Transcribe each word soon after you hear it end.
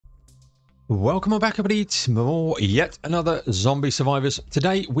Welcome back, everybody, to more yet another Zombie Survivors.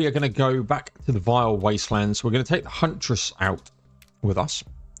 Today we are going to go back to the Vile Wastelands. We're going to take the Huntress out with us.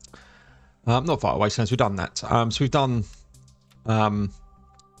 Not Vile Wastelands, we've done that. So we've done all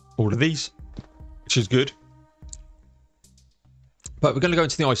of these, which is good. But we're going to go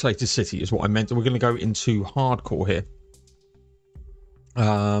into the isolated city is what I meant. We're going to go into hardcore here.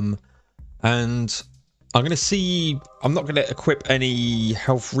 And I'm going to see, I'm not going to equip any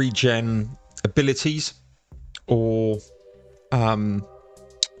health regen abilities or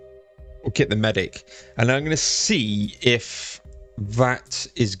get the medic, and I'm going to see if that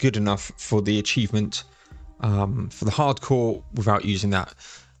is good enough for the achievement for the hardcore without using that.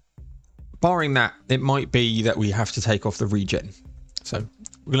 Barring that, it might be that we have to take off the regen, so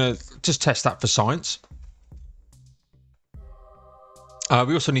we're going to just test that for science.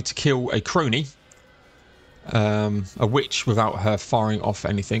 We also need to kill a crony, a witch, without her firing off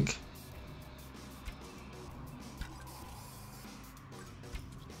anything.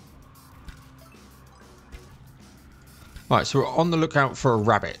 Right, so we're on the lookout for a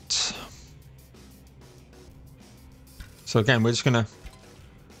rabbit. So again, we're just going to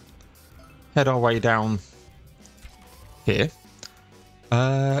head our way down here.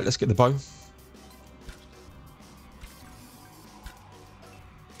 Let's get the bow.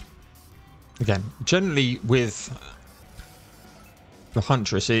 Again, generally with the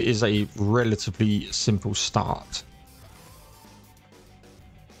Huntress, it is a relatively simple start.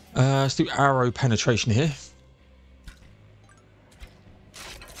 Let's do arrow penetration here.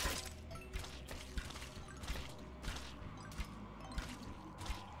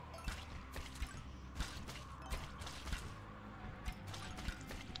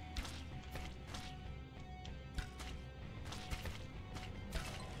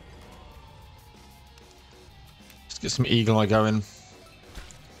 Get some eagle eye going.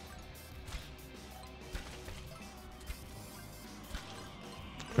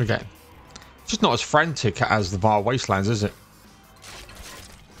 Okay. It's just not as frantic as the Vile Wastelands, is it?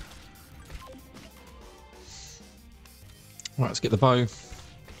 Right, let's get the bow.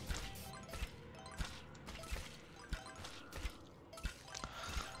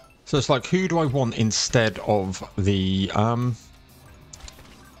 So it's like, who do I want instead of the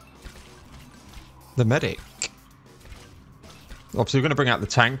medic? Obviously, we're going to bring out the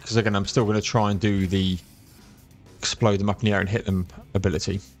tank, because again, I'm still going to try and do the explode them up in the air and hit them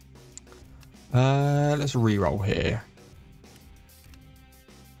ability. Let's re-roll here.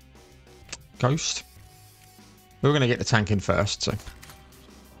 Ghost. We're going to get the tank in first, so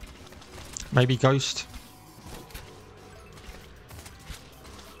maybe Ghost.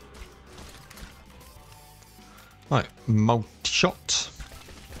 Right, multi-shot.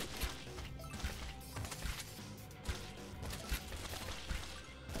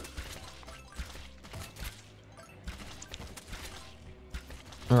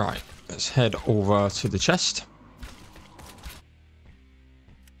 Alright, let's head over to the chest.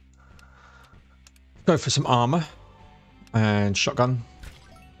 Go for some armor and shotgun.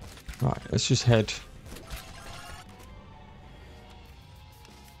 Right, let's just head.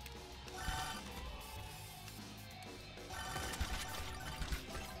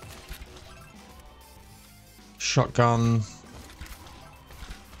 Shotgun.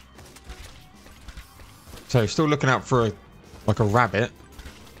 So still looking out for a rabbit.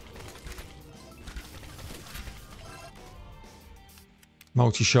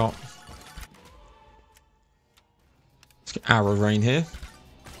 Multi-shot. Let's get arrow rain here.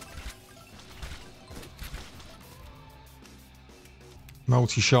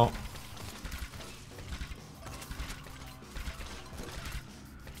 Multi-shot.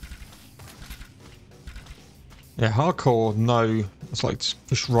 Yeah, hardcore, no. It's like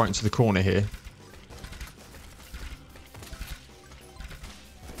push right into the corner here.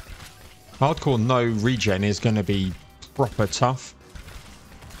 Hardcore, no regen is going to be proper tough.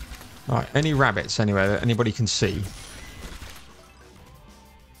 Alright, any rabbits anywhere that anybody can see?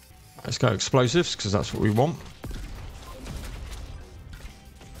 Let's go explosives, because that's what we want.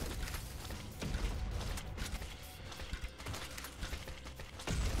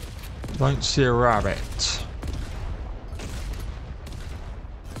 Don't see a rabbit.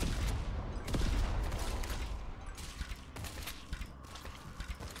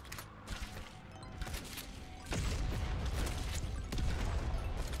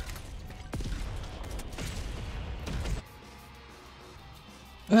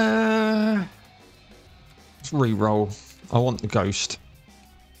 Let's re-roll. I want the ghost.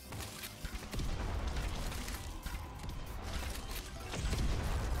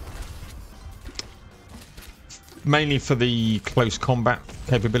 Mainly for the close combat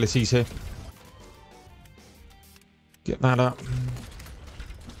capabilities here. Get that up.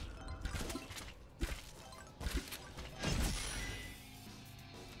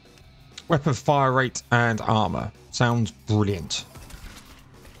 Weapon fire rate and armor. Sounds brilliant.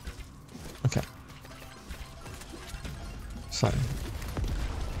 Okay. So.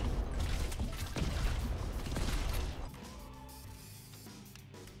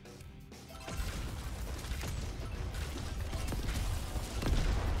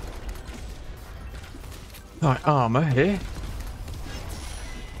 Right, armor here.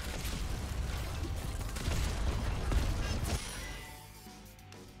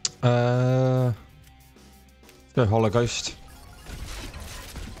 Go Hologhost.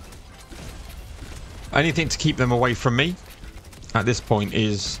 Anything to keep them away from me at this point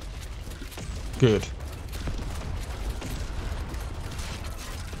is good.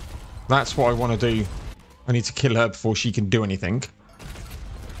 That's what I want to do. I need to kill her before she can do anything.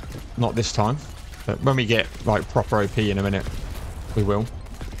 Not this time. But when we get like proper OP in a minute, we will.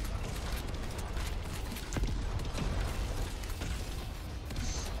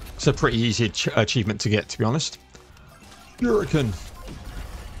 It's a pretty easy achievement to get, to be honest. Shuriken.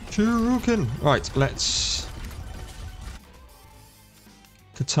 Shuriken. Right, let's...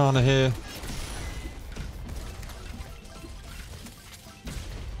 Katana here.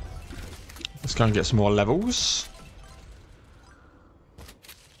 Let's go and get some more levels.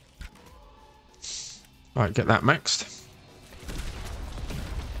 Right, get that maxed.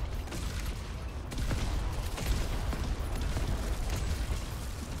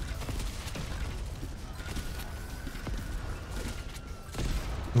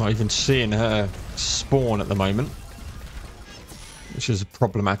 Not even seeing her spawn at the moment, which is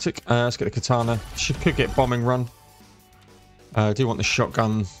problematic. Let's get the katana. Could get bombing run. I do want the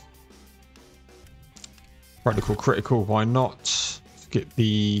shotgun. Radical critical, why not? Let's get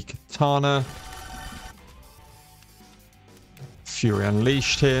the katana. Fury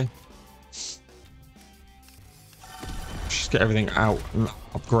Unleashed here. Just get everything out and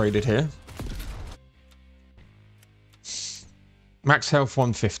upgraded here. Max health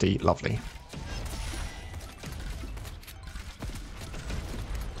 150, lovely.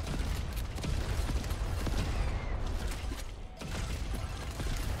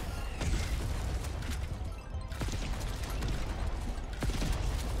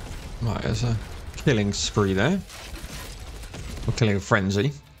 Right, there's a killing spree there. Or killing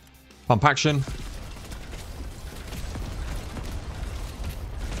frenzy. Pump action.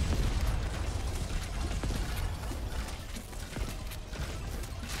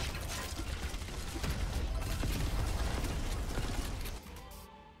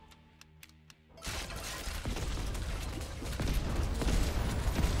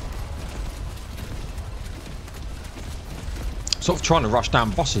 Sort of trying to rush down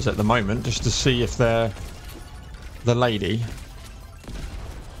bosses at the moment just to see if they're the lady.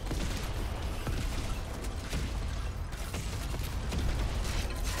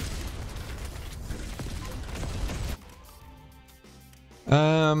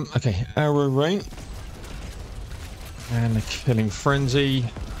 Okay, arrow rain and a killing frenzy.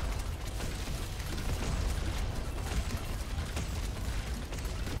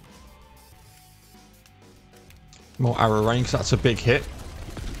 More arrow rain because that's a big hit.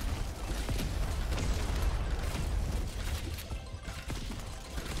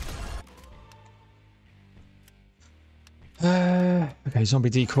 Okay, zombie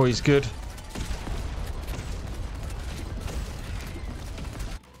decoy is good.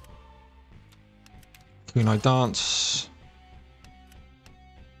 Kunai dance.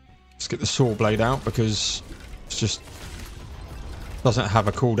 Let's get the saw blade out because it's just doesn't have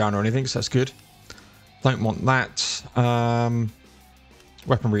a cooldown or anything, so that's good. Don't want that.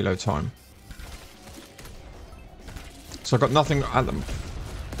 Weapon reload time. So I've got nothing at them.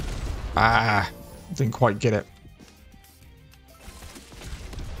 Didn't quite get it.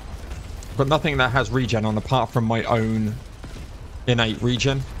 I've got nothing that has regen on apart from my own innate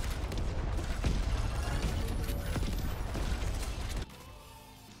regen.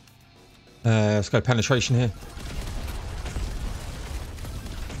 Let's go penetration here.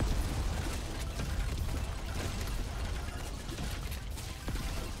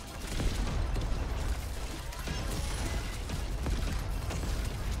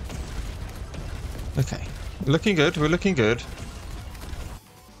 Okay, looking good. We're looking good.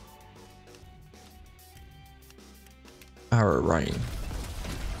 Arrow rain.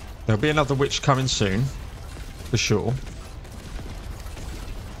 There'll be another witch coming soon, for sure.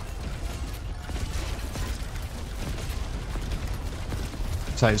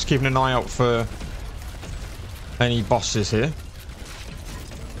 So just keeping an eye out for any bosses here.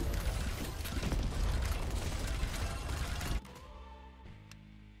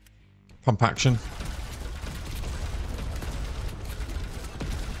 Pump action.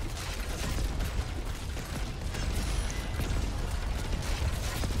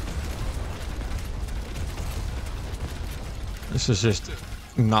 This is just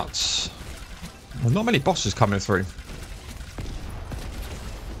nuts. Well, not many bosses coming through.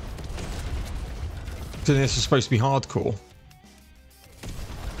 This is supposed to be hardcore.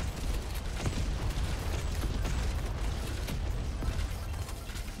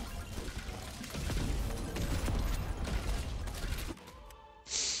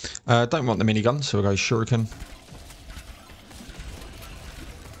 Don't want the minigun, so we'll go shuriken.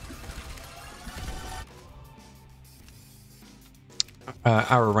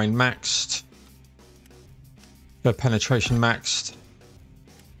 Arrow rain maxed. Go penetration maxed.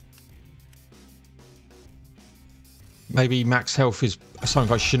 Maybe max health is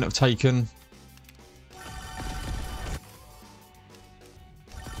something I shouldn't have taken.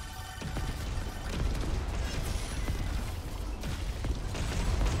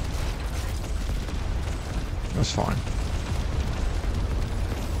 That's fine.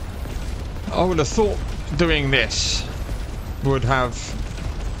 I would have thought doing this would have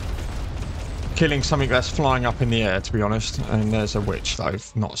killing something that's flying up in the air, to be honest. And there's a witch that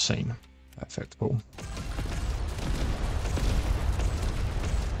I've not seen. Perfect ball.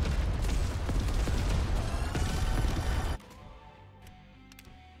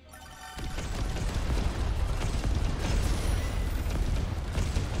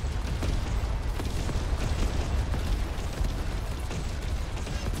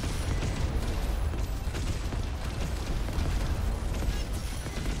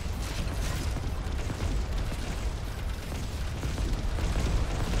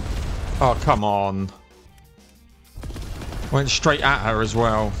 Oh, come on. Went straight at her as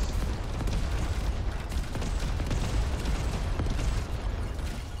well.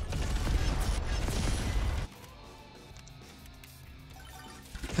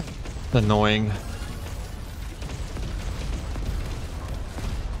 Annoying.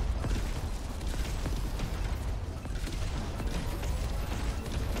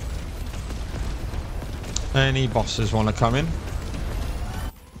 Any bosses want to come in?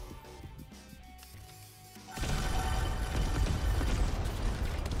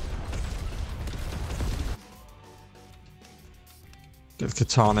 Get the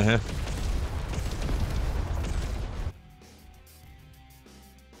katana here.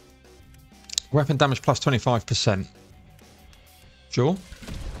 Weapon damage plus 25%. Sure.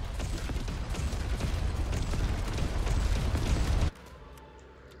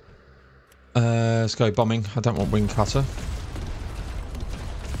 Let's go bombing. I don't want wing cutter.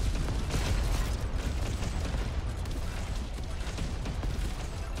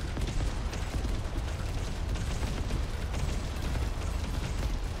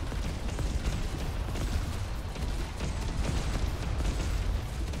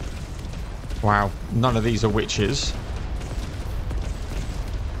 Wow, none of these are witches.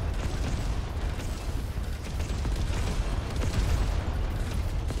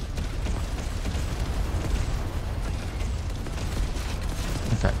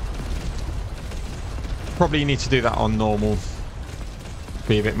 Okay. Probably need to do that on normal.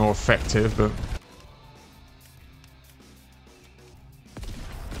 Be a bit more effective, but...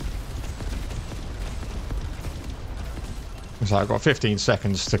 So I've got 15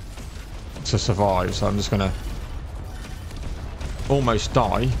 seconds to survive, so I'm just gonna almost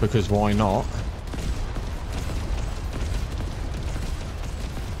die, because why not?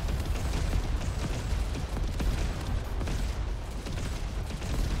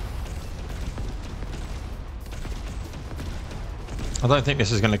 I don't think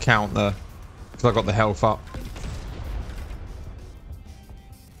this is going to count the, because I got the health up.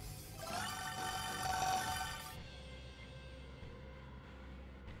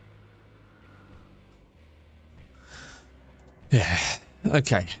 Yeah,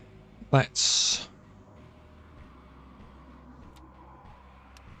 okay, let's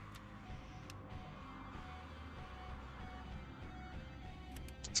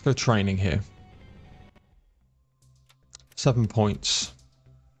go training here. 7 points.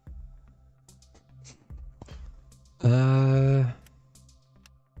 Let's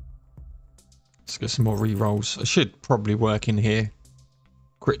get some more re-rolls. I should probably work in here.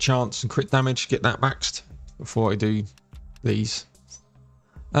 Crit chance and crit damage, get that maxed before I do these.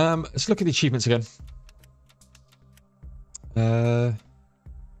 Let's look at the achievements again. Yeah,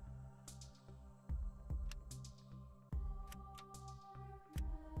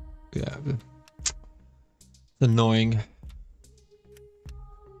 annoying.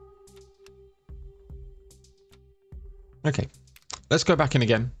 Okay, let's go back in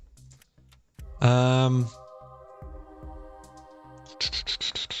again.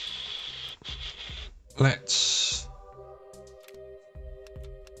 Let's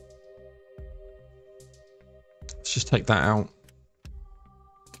just take that out.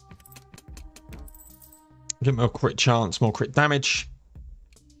 Give me a crit chance, more crit damage.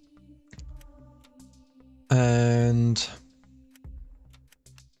 And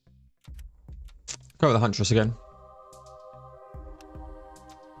go with the Huntress again.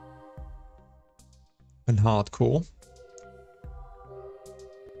 And hardcore.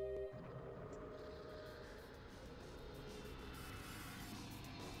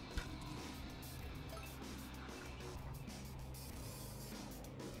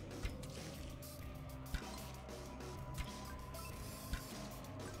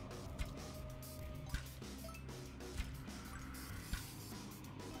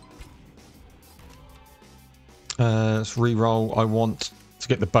 Let's re-roll. I want to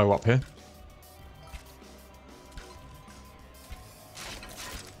get the bow up here.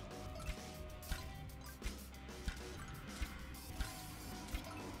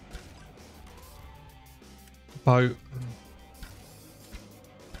 Bow.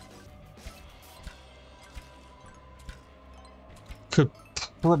 Could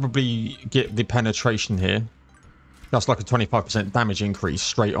probably get the penetration here. That's like a 25% damage increase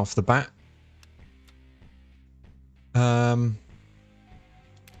straight off the bat.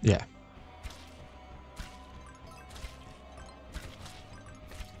 Yeah.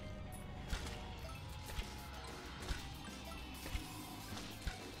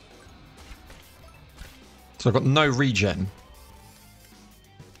 So I've got no regen.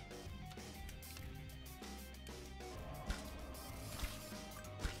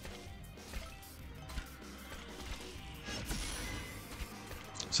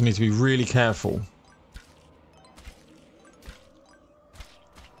 So I need to be really careful.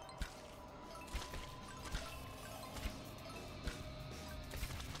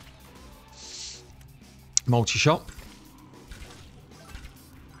 Multi-shot.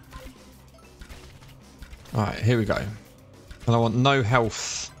 Alright, here we go. And I want no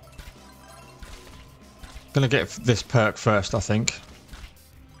health. Gonna get this perk first, I think.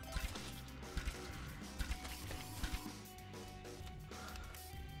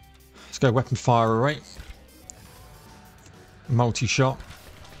 Let's go weapon fire rate. Multi-shot.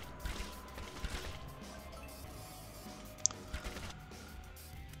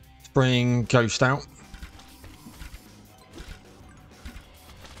 Let's bring Ghost out.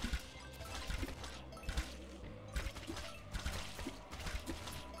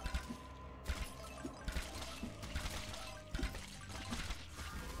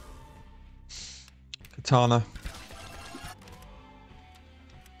 Katana.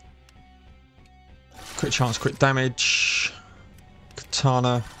 Crit chance, crit damage.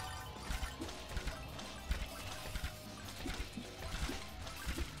 Katana.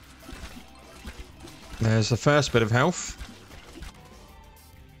 There's the first bit of health.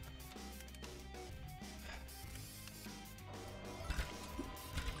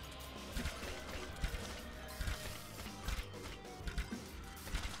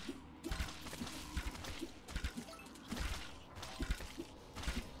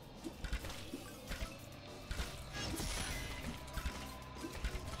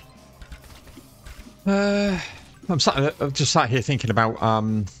 I'm just sat here thinking about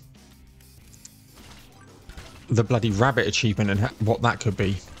the bloody rabbit achievement and what that could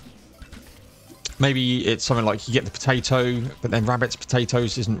be. Maybe it's something like you get the potato, but then rabbits,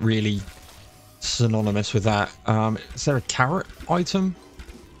 potatoes isn't really synonymous with that. Is there a carrot item?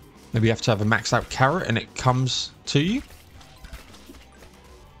 Maybe you have to have a maxed out carrot and it comes to you.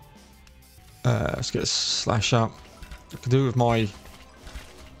 Let's get a slash up. I can do with my...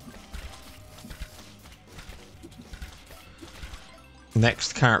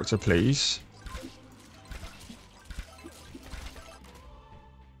 Next character, please.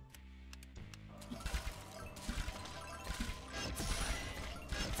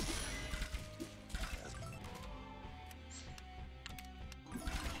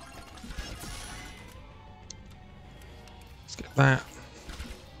 Let's get that.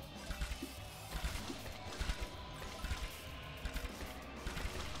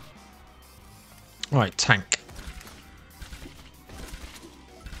 Right, tank.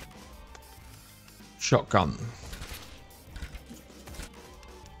 Shotgun.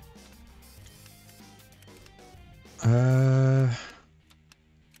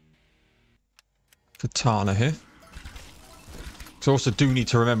 Katana here. So I also do need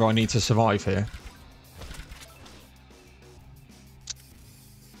to remember I need to survive here.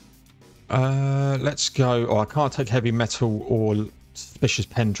 Let's go. Oh, I can't take heavy metal or suspicious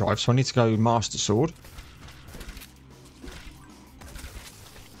pen drive, so I need to go Master Sword.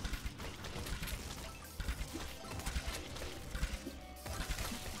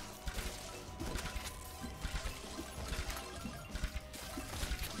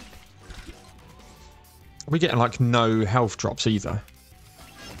 Are we getting like no health drops either?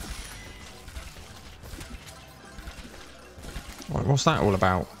 Right, what's that all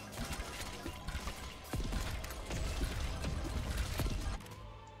about?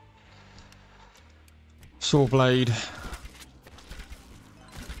 Saw blade.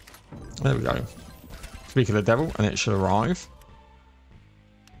 There we go. Speak of the devil, and it should arrive.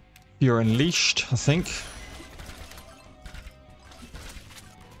 You're unleashed, I think.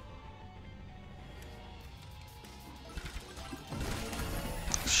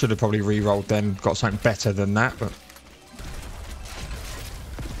 Should have probably re-rolled then, got something better than that, but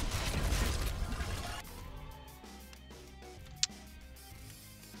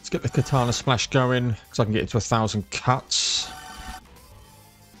let's get the katana splash going, because I can get it to 1,000 cuts.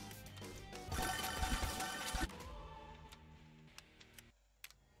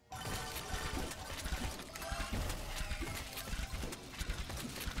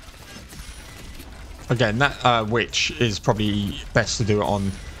 Again, that witch is probably best to do it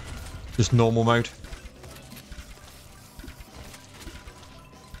on just normal mode.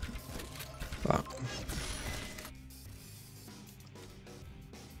 But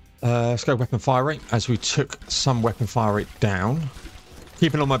let's go weapon fire rate, as we took some weapon fire rate down.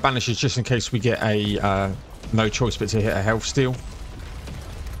 Keeping all my banishes just in case we get a no choice but to hit a health steal.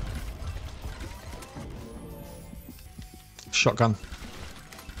 Shotgun.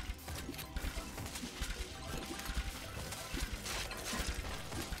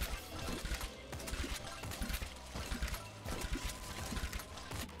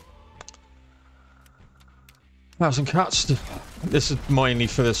 Thousand cuts. This is mainly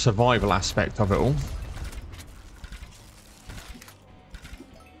for the survival aspect of it all.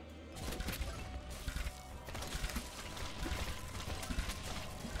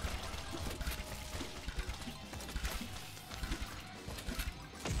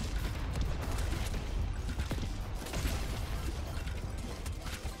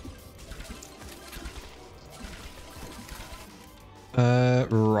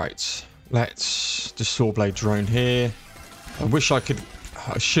 Right. Let's just saw blade drone here. I wish I could.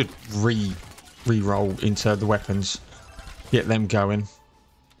 I should re-roll into the weapons, get them going.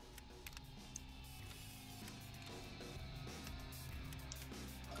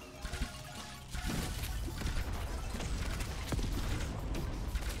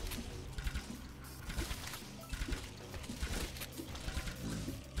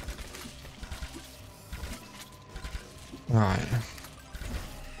 Right.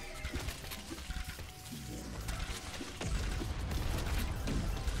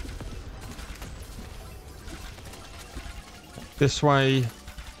 This way.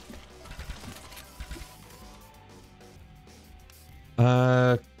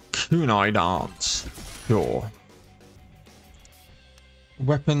 Kunai dance. Sure.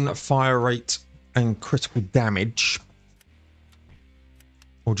 Weapon fire rate and critical damage.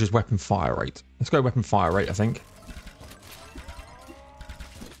 Or just weapon fire rate. Let's go weapon fire rate, I think.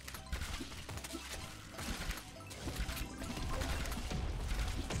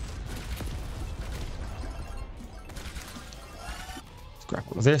 Grab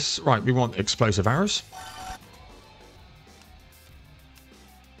all of this. Right, we want explosive arrows.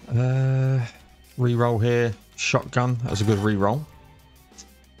 Reroll here. Shotgun. That was a good reroll.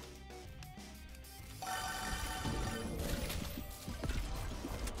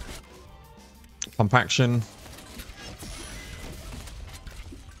 Pump action.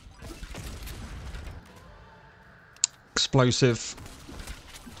 Explosive.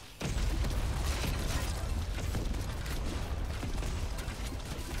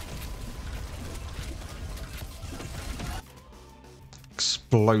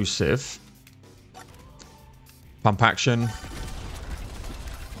 Explosive. Pump action.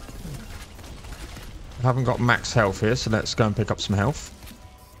 I haven't got max health here, so let's go and pick up some health.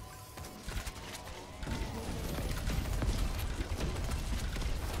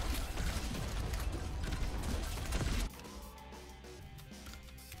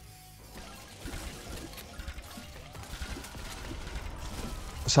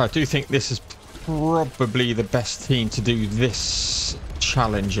 So I do think this is probably the best team to do this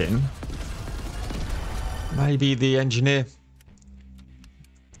challenge in. Maybe the engineer.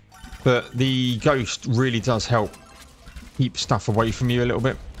 But the ghost really does help keep stuff away from you a little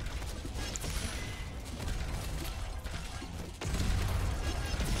bit.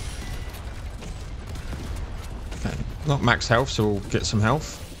 Okay. Not max health, so we'll get some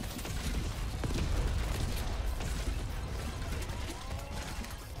health.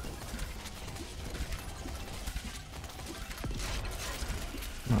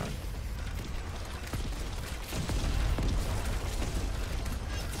 Right.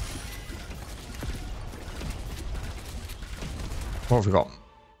 What have we got?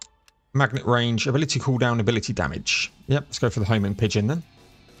 Magnet range, ability cooldown, ability damage. Yep, let's go for the homing pigeon then.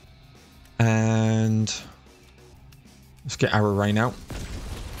 And let's get arrow rain out.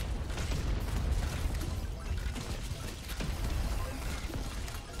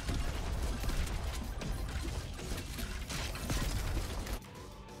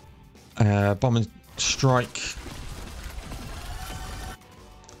 Bomb and strike.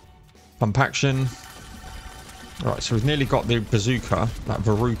 Pump action. Right, so we've nearly got the bazooka, that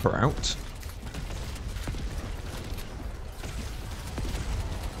Veruca out.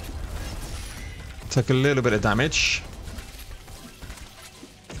 Take a little bit of damage.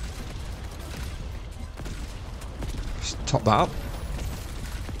 Just top that up.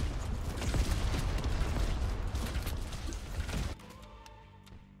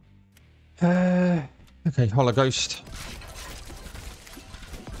 Okay, Hollow Ghost.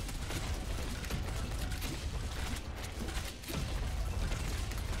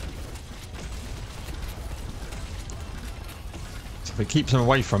 So if it keeps them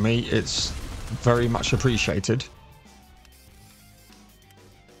away from me, it's very much appreciated.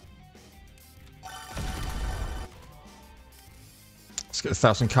 Let's get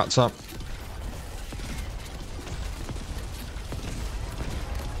 1,000 cuts up.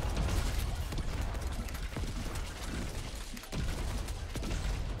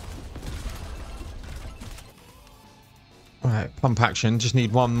 Alright, pump action. Just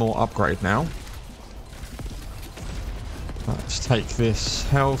need one more upgrade now. Right, let's take this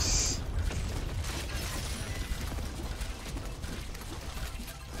health.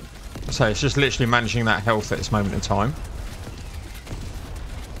 So it's just literally managing that health at this moment in time.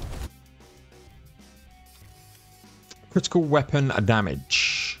 Critical weapon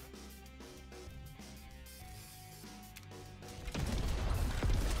damage.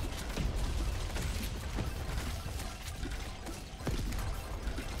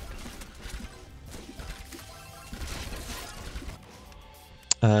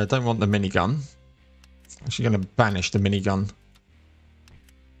 Don't want the minigun. Actually going to banish the minigun.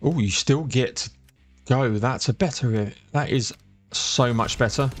 Oh, you still get go. That's a better. That is so much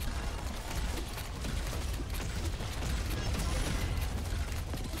better.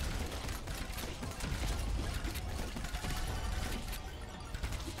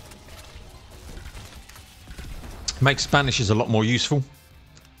 Makes banishes a lot more useful.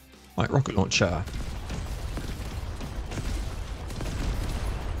 Like rocket launcher.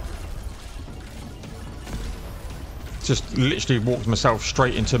 Just literally walked myself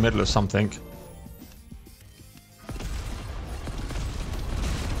straight into the middle of something.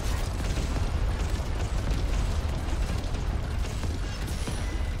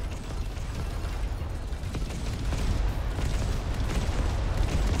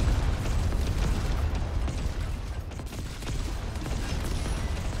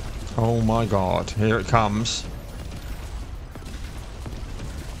 Oh my god, here it comes.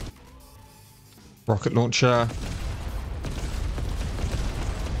 Rocket launcher.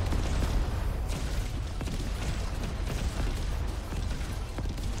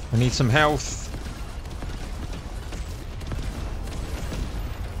 I need some health.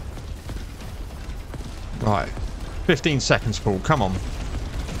 Right. 15 seconds, Paul. Come on.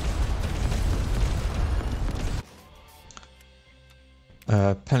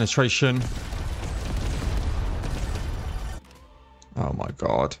 Penetration. Oh my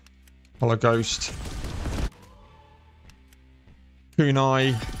god. Hollow Ghost.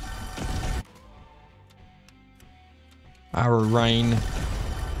 Kunai. Arrow Rain.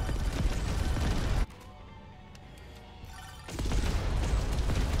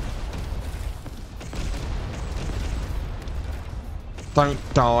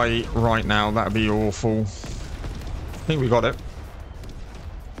 Don't die right now. That'd be awful. I think we got it.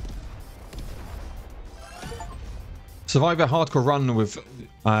 Survive a hardcore run with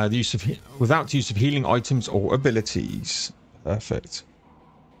the use of without the use of healing items or abilities. Perfect.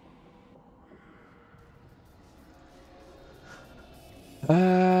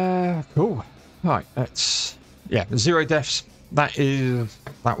 Cool. Right, that's yeah, 0 deaths. That is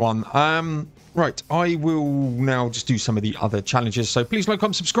that one. Right, I will now just do some of the other challenges. So please like,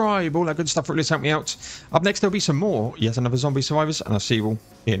 comment, subscribe, all that good stuff really help me out. Up next, there'll be some more Yet Another Zombie Survivors, and I'll see you all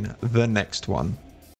in the next one.